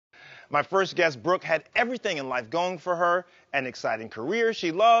My first guest, Brooke, had everything in life going for her, an exciting career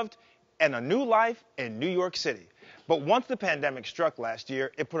she loved, and a new life in New York City. But once the pandemic struck last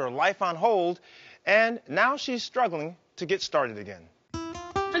year, it put her life on hold, and now she's struggling to get started again.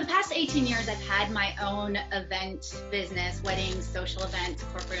 For the past 18 years, I've had my own event business, weddings, social events,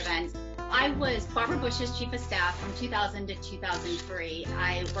 corporate events. I was Barbara Bush's chief of staff from 2000 to 2003.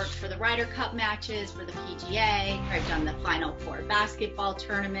 I worked for the Ryder Cup matches, for the PGA. I've done the Final Four basketball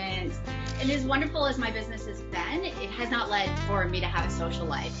tournaments. And as wonderful as my business has been, it has not led for me to have a social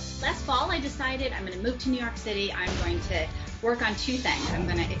life. Last fall, I decided I'm going to move to New York City. I'm going to work on two things. I'm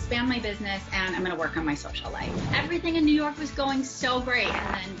going to expand my business and I'm going to work on my social life. Everything in New York was going so great.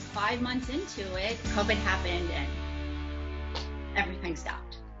 And then 5 months into it, COVID happened and everything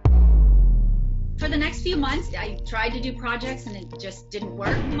stopped. For the next few months, I tried to do projects and it just didn't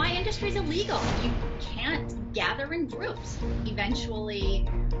work. My industry's illegal. You can't gather in groups. Eventually,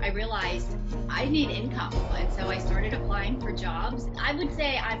 I realized I need income. And so I started applying for jobs. I would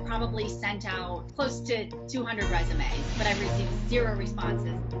say I probably sent out close to 200 resumes, but I received 0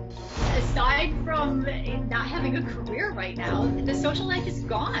 responses. Aside from not having a career right now, the social life is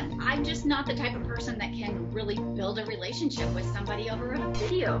gone. I'm just not the type of person that can really build a relationship with somebody over a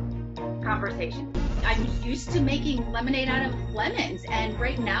video conversation. I'm used to making lemonade out of lemons, and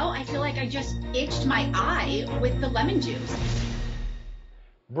right now I feel like I just itched my eye with the lemon juice.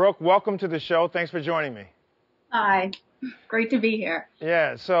 Brooke, welcome to the show. Thanks for joining me. Hi, great to be here.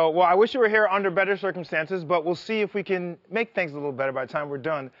 Yeah, so, well, I wish you were here under better circumstances, but we'll see if we can make things a little better by the time we're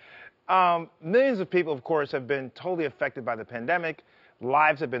done. Millions of people, of course, have been totally affected by the pandemic.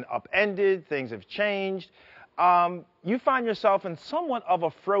 Lives have been upended. Things have changed. You find yourself in somewhat of a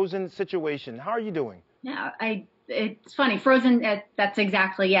frozen situation. How are you doing? Yeah, it's funny. Frozen, that's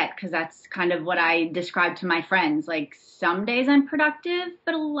exactly it, because that's kind of what I describe to my friends. Like, some days I'm productive,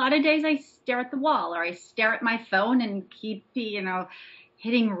 but a lot of days I stare at the wall or I stare at my phone and keep,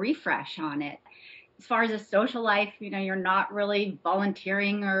 hitting refresh on it. As far as a social life, you're not really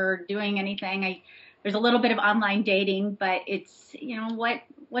volunteering or doing anything. There's a little bit of online dating, but it's,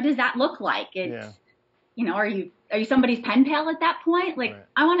 what does that look like? It's, are you somebody's pen pal at that point? Like, right.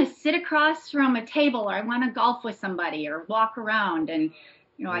 I want to sit across from a table, or I want to golf with somebody or walk around, and,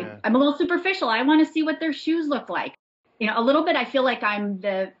 I'm a little superficial. I want to see what their shoes look like. A little bit, I feel like I'm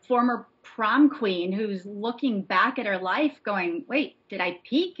the former prom queen who's looking back at her life going, wait, did I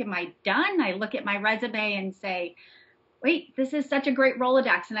peak? Am I done? I look at my resume and say, wait, this is such a great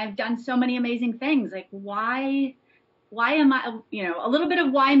Rolodex and I've done so many amazing things. Like, why am I, a little bit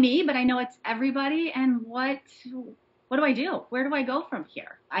of why me, but I know it's everybody. And what do I do? Where do I go from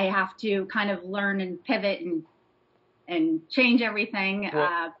here? I have to kind of learn and pivot and change everything.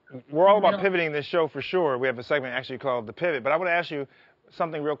 Well, we're all about pivoting this show for sure. We have a segment actually called The Pivot, but I want to ask you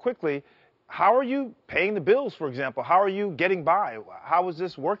something real quickly. How are you paying the bills, for example? How are you getting by? How is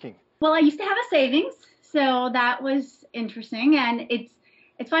this working? Well, I used to have a savings, so that was interesting. And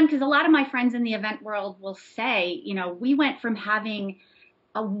it's fun because a lot of my friends in the event world will say, we went from having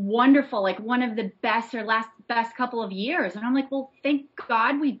a wonderful, like one of the best or best couple of years. And I'm like, well, thank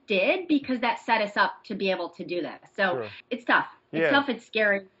God we did, because that set us up to be able to do this. So It's tough. It's tough. It's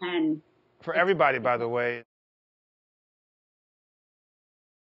scary. And for everybody, by the way.